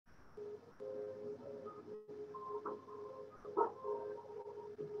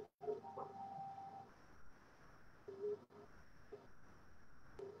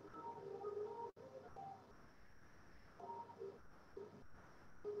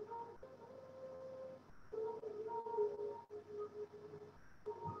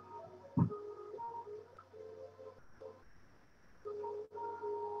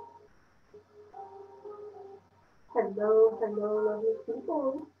Hello, hello, lovely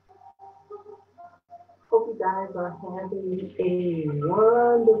people. Hope you guys are having a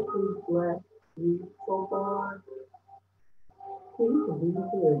wonderfully blessed week so far. Can you believe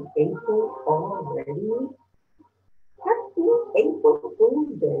we're in April already? Happy April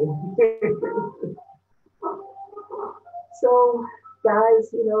Fool's Day. So, guys,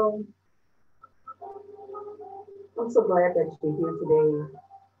 I'm so glad that you're here today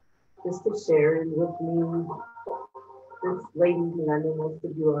just to share with me this late evening. I know most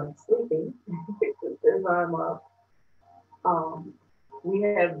of you are sleeping as I'm up. Um, we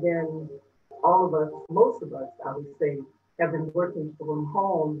have been, all of us, most of us, I would say, have been working from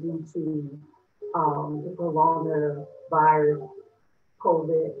home due to the coronavirus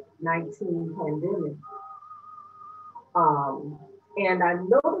COVID-19 pandemic. Um, and I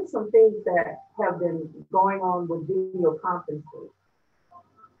noticed some things that have been going on with video conferencing.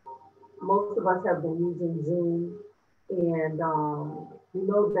 Most of us have been using Zoom, and we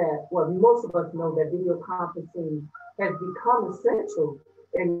know that, well, most of us know that video conferencing has become essential,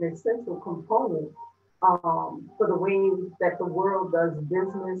 an essential component for the way that the world does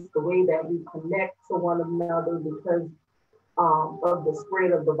business, the way that we connect to one another because of the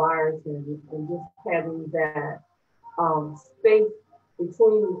spread of the virus and just having that space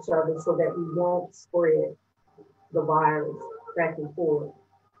between each other so that we won't spread the virus back and forth.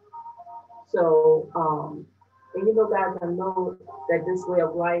 So, and guys, I know that this way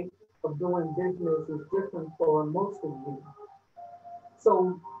of life of doing business is different for most of you.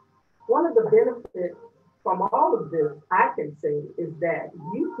 So, one of the benefits from all of this, I can say, is that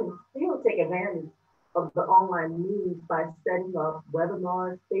you can still take advantage of the online meetings by setting up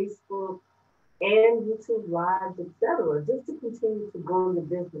webinars, Facebook, and YouTube lives, etc., just to continue to grow your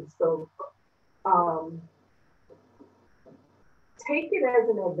business. So, um, take it as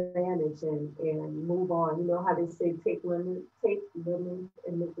an advantage and move on. You know how they say take lemons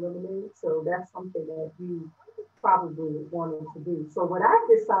and make lemonade. So that's something that you probably wanted to do. So what I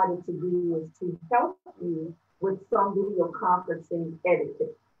decided to do was to help you with some video conferencing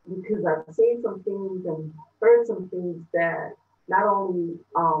etiquette because I've seen some things and heard some things that not only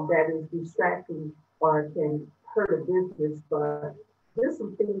that is distracting or can hurt a business, but just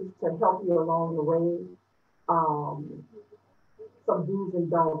some things to help you along the way. Um, some do's and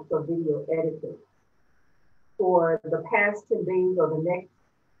don'ts of video editing. For the past 10 days or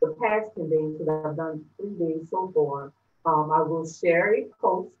the past 10 days, because I've done 3 days so far, I will share a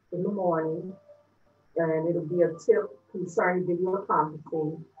post in the morning and it'll be a tip concerning video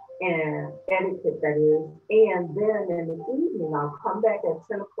conferencing and etiquette that is. And then in the evening, I'll come back at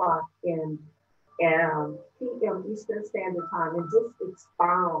 10 o'clock in PM Eastern Standard Time and just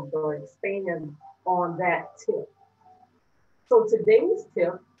expound or expand on that tip. So today's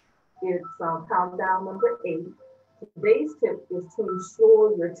tip is countdown number 8. Today's tip is to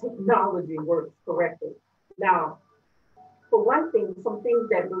ensure your technology works correctly. Now, for one thing, some things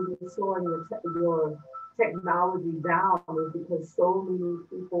that may be slowing your technology down is because so many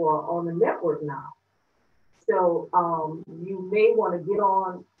people are on the network now. So you may want to get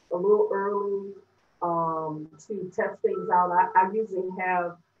on a little early to test things out. I usually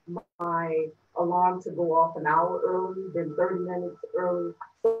have my alarm to go off an hour early, then 30 minutes early,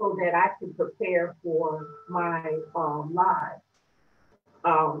 so that I can prepare for my live.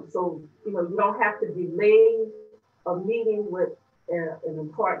 So, you don't have to delay a meeting with an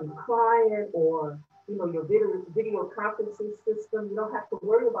important client or, your video conferencing system. You don't have to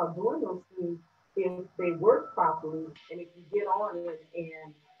worry about doing those things if they work properly and if you get on it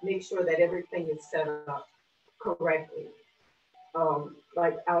and make sure that everything is set up correctly.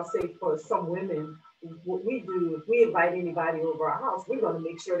 Like I'll say for some women, what we do, if we invite anybody over our house, we're going to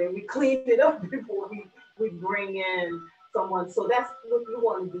make sure that we clean it up before we bring in someone. So that's what you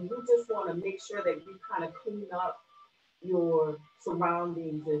want to do. You just want to make sure that you kind of clean up your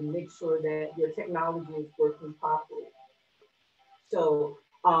surroundings and make sure that your technology is working properly. So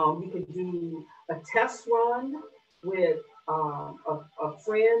you can do a test run with a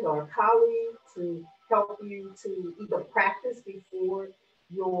friend or a colleague to help you to either practice before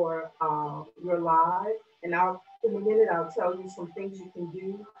your live. And in a minute, I'll tell you some things you can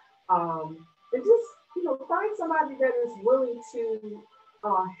do. And just, find somebody that is willing to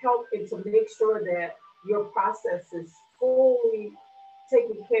help and to make sure that your process is fully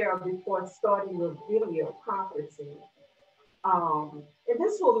taken care of before starting your video conferencing. And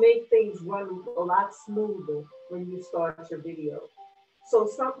this will make things run a lot smoother when you start your video. So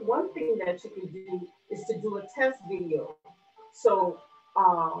one thing that you can do is to do a test video. So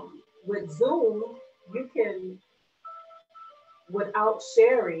with Zoom, you can without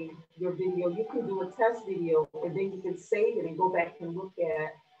sharing your video, you can do a test video and then you can save it and go back and look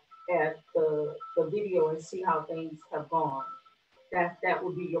at the video and see how things have gone. That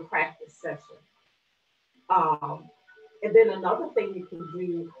would be your practice session. And then another thing you can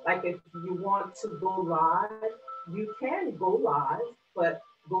do, like if you want to go live, you can go live, but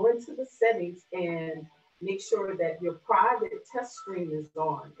go into the settings and make sure that your private test stream is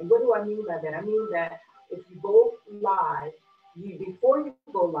on. And what do I mean by that? I mean that if you go live, before you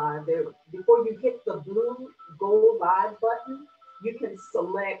go live, before you hit the blue go live button, you can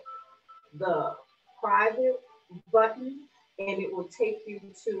select the private button and it will take you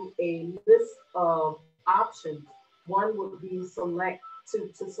to a list of options. One would be select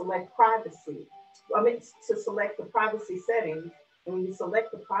privacy. I mean, to select the privacy settings. And when you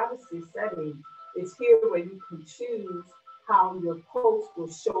select the privacy settings, it's here where you can choose how your post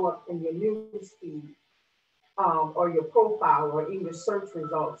will show up in your news feed, or your profile, or in your search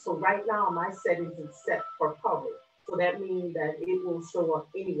results. So right now, my settings is set for public. So that means that it will show up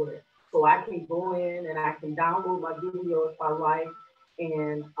anywhere. So I can go in and I can download my video if I like,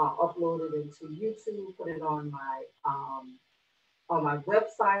 and upload it into YouTube, put it on my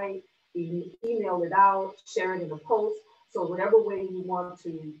website, email it out, share it in a post. So whatever way you want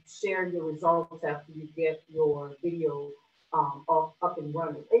to share your results after you get your video up and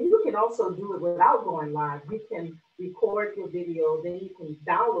running. And you can also do it without going live. You can record your video, then you can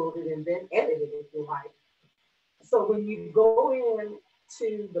download it and then edit it if you like. So when you go in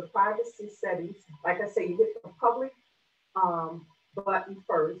to the privacy settings, like I say, you hit the public button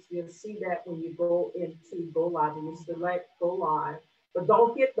first. You'll see that when you go into go live, and you select go live, but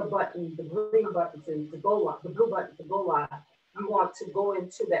don't hit the button, the green button to go live, the blue button to go live. You want to go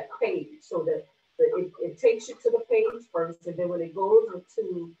into that page so that it takes you to the page first, and then when it goes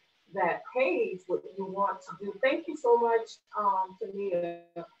into that page, what you want to do. Thank you so much, Tania,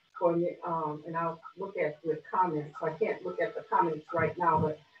 for and I'll look at your comments. So I can't look at the comments right now,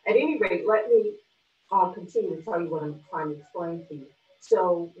 but at any rate, let me continue to tell you what I'm trying to explain to you.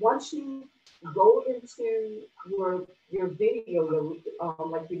 So once you go into your video,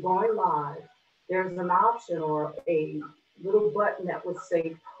 like you're going live, there's an option or a little button that would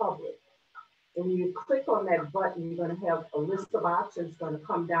say public. And when you click on that button, you're going to have a list of options going to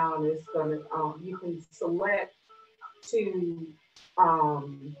come down. It's going to you can select to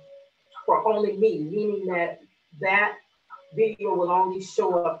for only me, meaning that video will only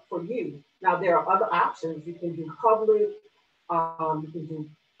show up for you. Now there are other options. You can do public. You can do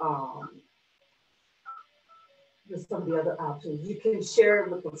there's some of the other options. You can share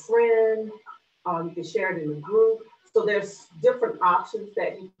it with a friend. You can share it in a group. So there's different options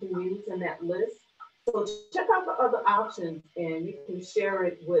that you can use in that list. So check out the other options, and you can share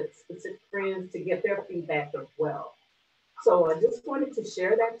it with specific friends to get their feedback as well. So I just wanted to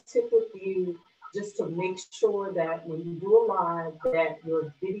share that tip with you, just to make sure that when you do a live, that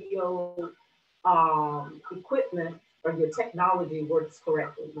your video equipment or your technology works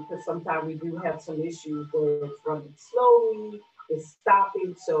correctly, because sometimes we do have some issues where it's running slowly, it's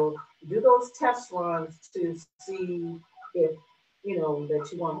stopping. So do those test runs to see if, that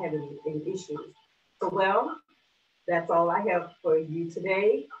you won't have any issues. So, well, that's all I have for you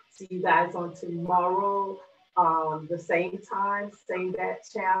today. See you guys on tomorrow, the same time, same bat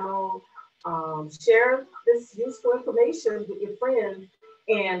channel. Share this useful information with your friends,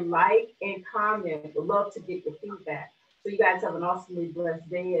 and like and comment. We'd love to get your feedback. So you guys have an awesomely blessed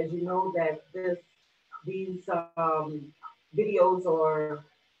day. As you know that these videos are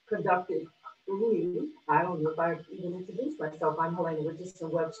conducted through me. I don't know if I even introduced myself. I'm Helena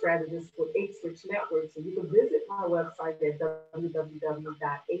Richardson, web strategist for HRichnetworks, and you can visit my website at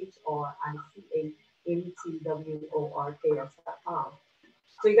www.HRichnetworks.com.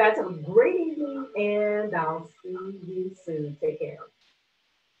 So you guys have a great evening, and I'll see you soon. Take care.